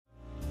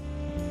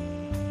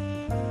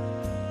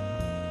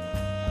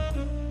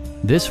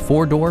This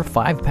four-door,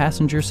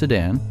 five-passenger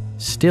sedan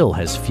still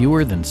has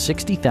fewer than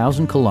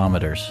 60,000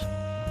 kilometers.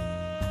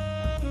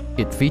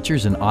 It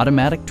features an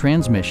automatic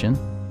transmission,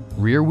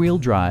 rear-wheel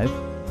drive,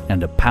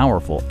 and a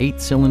powerful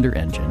 8-cylinder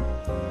engine.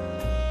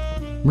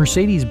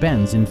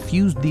 Mercedes-Benz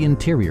infused the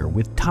interior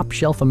with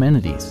top-shelf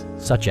amenities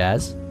such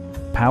as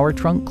power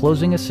trunk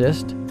closing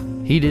assist,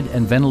 heated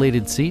and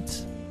ventilated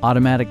seats,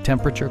 automatic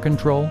temperature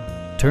control,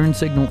 turn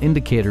signal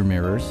indicator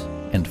mirrors,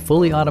 and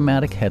fully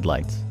automatic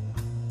headlights.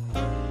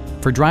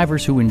 For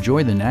drivers who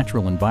enjoy the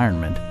natural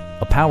environment,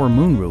 a power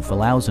moonroof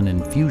allows an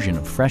infusion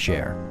of fresh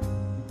air.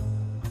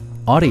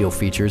 Audio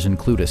features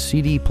include a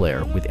CD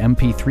player with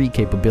MP3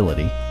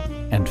 capability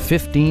and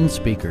 15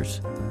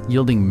 speakers,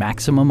 yielding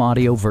maximum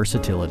audio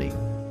versatility.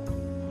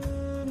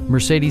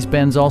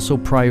 Mercedes-Benz also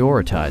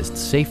prioritized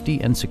safety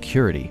and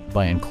security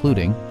by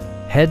including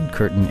head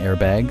curtain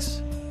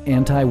airbags,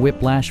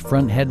 anti-whiplash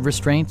front head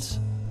restraints,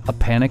 a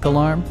panic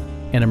alarm,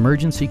 an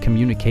emergency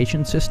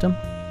communication system,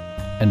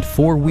 and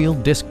four-wheel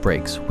disc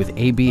brakes with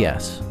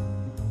ABS.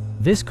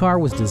 This car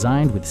was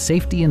designed with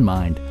safety in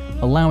mind,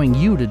 allowing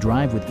you to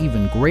drive with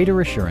even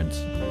greater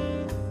assurance.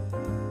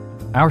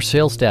 Our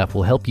sales staff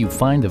will help you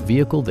find the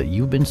vehicle that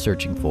you've been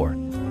searching for.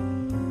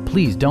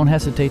 Please don't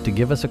hesitate to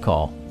give us a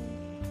call.